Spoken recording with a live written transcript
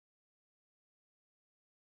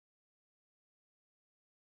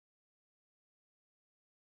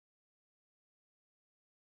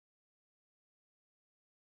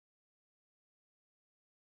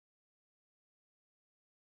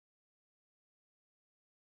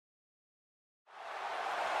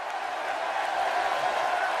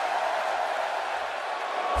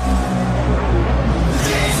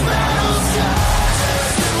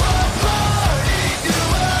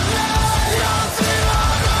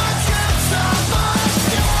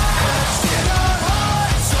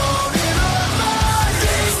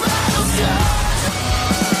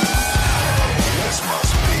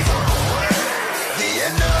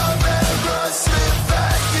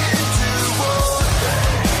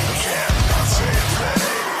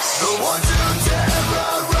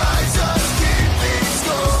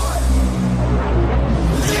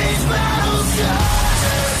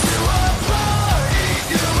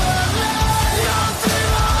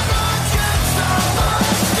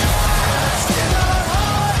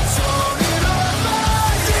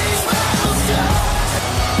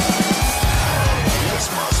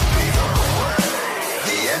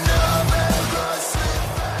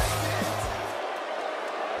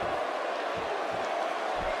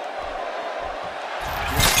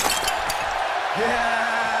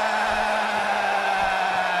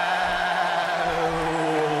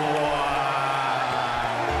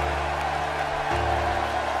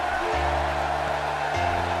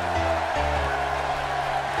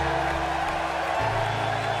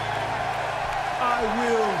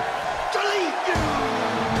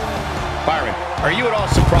Are you at all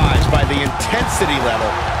surprised by the intensity level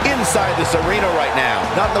inside this arena right now?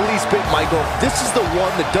 Not in the least bit, Michael. This is the one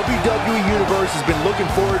the WWE Universe has been looking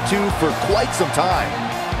forward to for quite some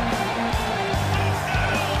time.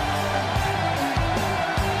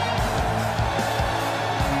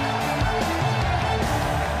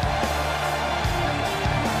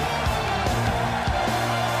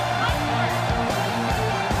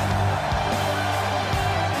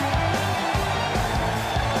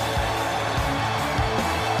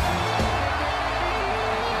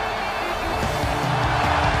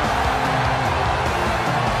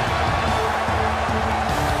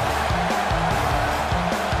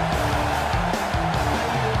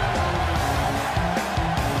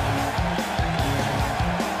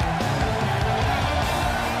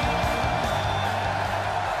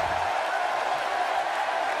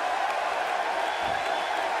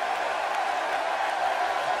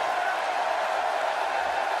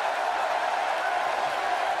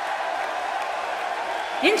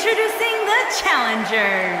 Introducing the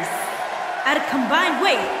challengers. At a combined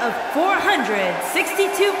weight of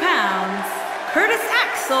 462 pounds, Curtis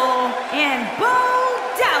Axel and Bo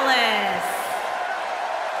Dallas.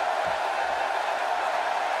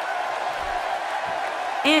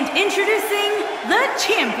 And introducing the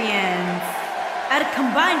champions. At a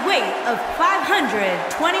combined weight of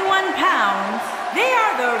 521 pounds, they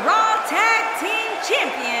are the Raw Tag Team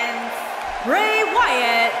Champions, Bray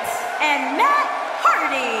Wyatt and Matt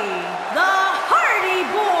Hardy, the Hardy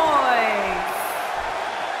Boys.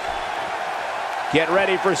 Get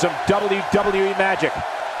ready for some WWE magic.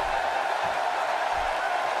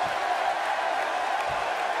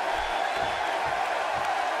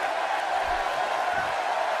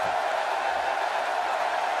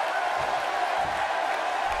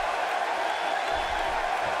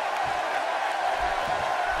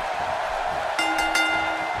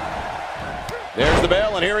 There's the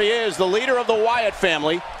bell, and here he is, the leader of the Wyatt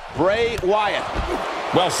family, Bray Wyatt.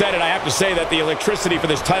 Well said, and I have to say that the electricity for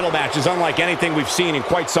this title match is unlike anything we've seen in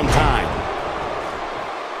quite some time.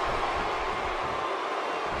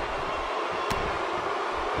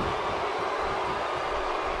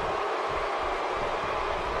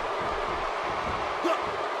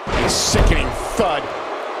 A sickening thud.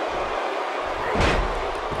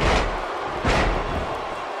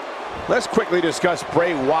 Let's quickly discuss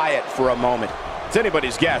Bray Wyatt for a moment. It's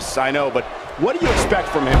anybody's guess, I know, but what do you expect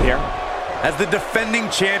from him here? As the defending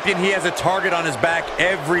champion, he has a target on his back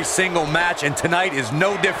every single match, and tonight is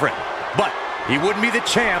no different. But he wouldn't be the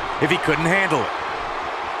champ if he couldn't handle it.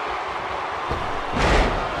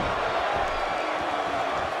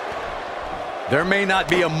 There may not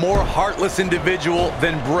be a more heartless individual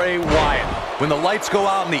than Bray Wyatt. When the lights go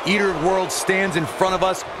out and the Eater of Worlds stands in front of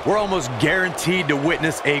us, we're almost guaranteed to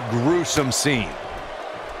witness a gruesome scene.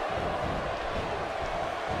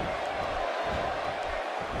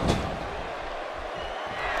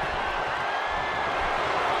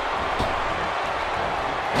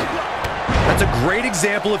 That's a great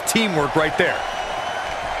example of teamwork right there.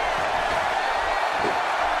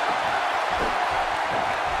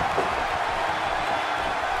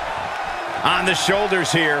 On the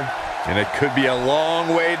shoulders here. And it could be a long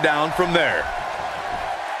way down from there.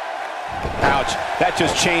 Ouch, that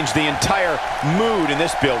just changed the entire mood in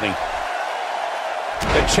this building.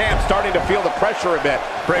 The champ starting to feel the pressure a bit.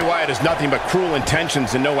 Bray Wyatt has nothing but cruel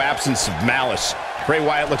intentions and no absence of malice. Bray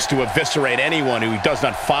Wyatt looks to eviscerate anyone who does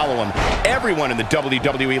not follow him. Everyone in the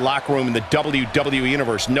WWE locker room and the WWE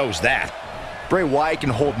Universe knows that. Bray Wyatt can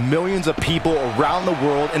hold millions of people around the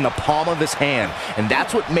world in the palm of his hand, and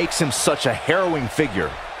that's what makes him such a harrowing figure.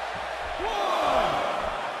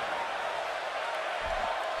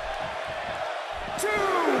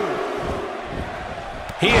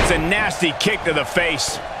 He hits a nasty kick to the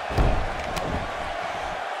face.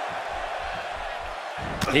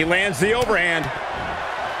 He lands the overhand.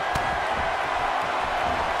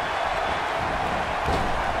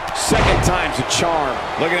 Second time's a charm.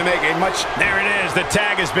 Looking to make a much... There it is. The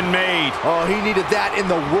tag has been made. Oh, he needed that in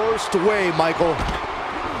the worst way, Michael.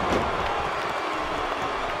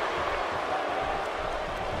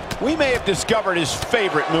 We may have discovered his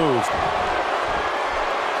favorite move.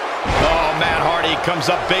 Oh, Matt Hardy comes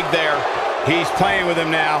up big there. He's playing with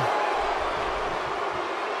him now.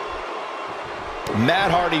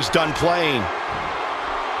 Matt Hardy's done playing.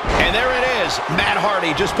 And there it is. Matt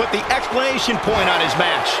Hardy just put the exclamation point on his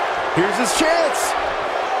match. Here's his chance.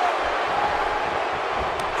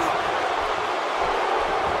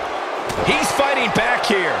 He's fighting back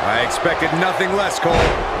here. I expected nothing less, Cole.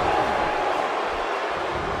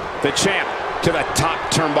 The champ to the top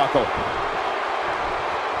turnbuckle.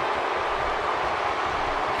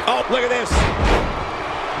 Oh, look at this.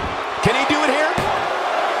 Can he do it here?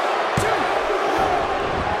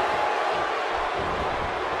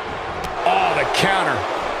 Oh, the counter.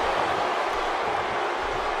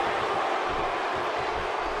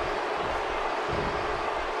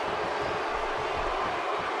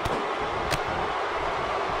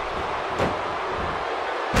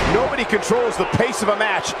 Nobody controls the pace of a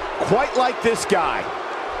match quite like this guy.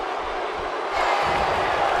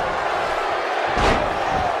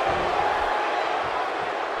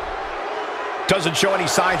 Doesn't show any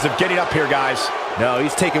signs of getting up here, guys. No,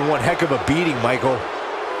 he's taking one heck of a beating, Michael.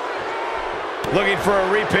 Looking for a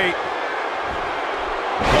repeat.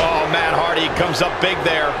 Oh, Matt Hardy comes up big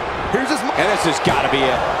there. Here's his... And this has got to be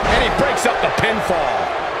it. And he breaks up the pinfall.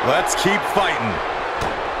 Let's keep fighting.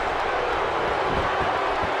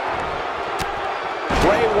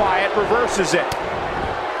 Bray Wyatt reverses it.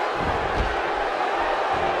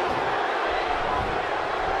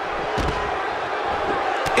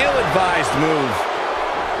 Ill-advised move.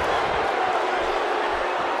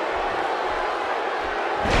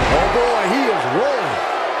 Oh, boy, he is rolling.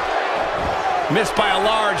 Missed by a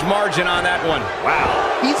large margin on that one. Wow,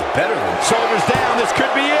 he's better than... Shoulders down, this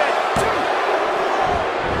could be it.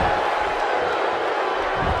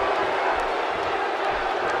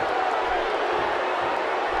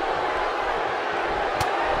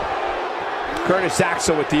 Curtis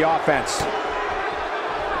Axel with the offense.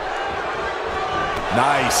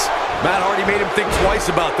 Nice. Matt Hardy made him think twice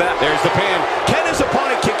about that. There's the pin. Can his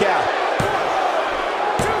opponent kick out?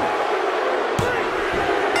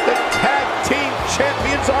 The tag team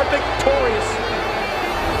champions are victorious.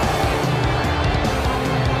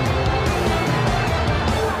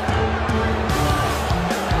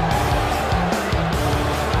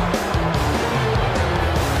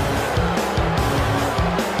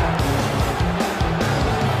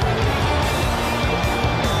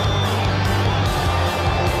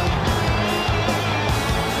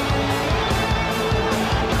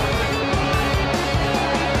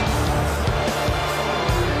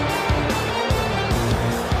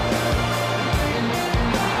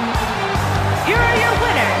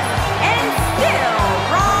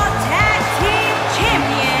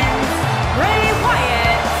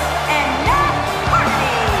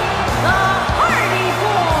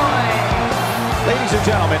 Ladies and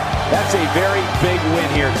gentlemen, that's a very big win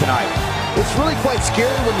here tonight. It's really quite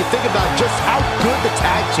scary when you think about just how good the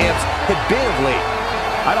tag champs have been of late.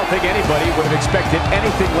 I don't think anybody would have expected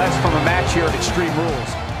anything less from a match here at Extreme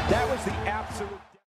Rules. That was the absolute...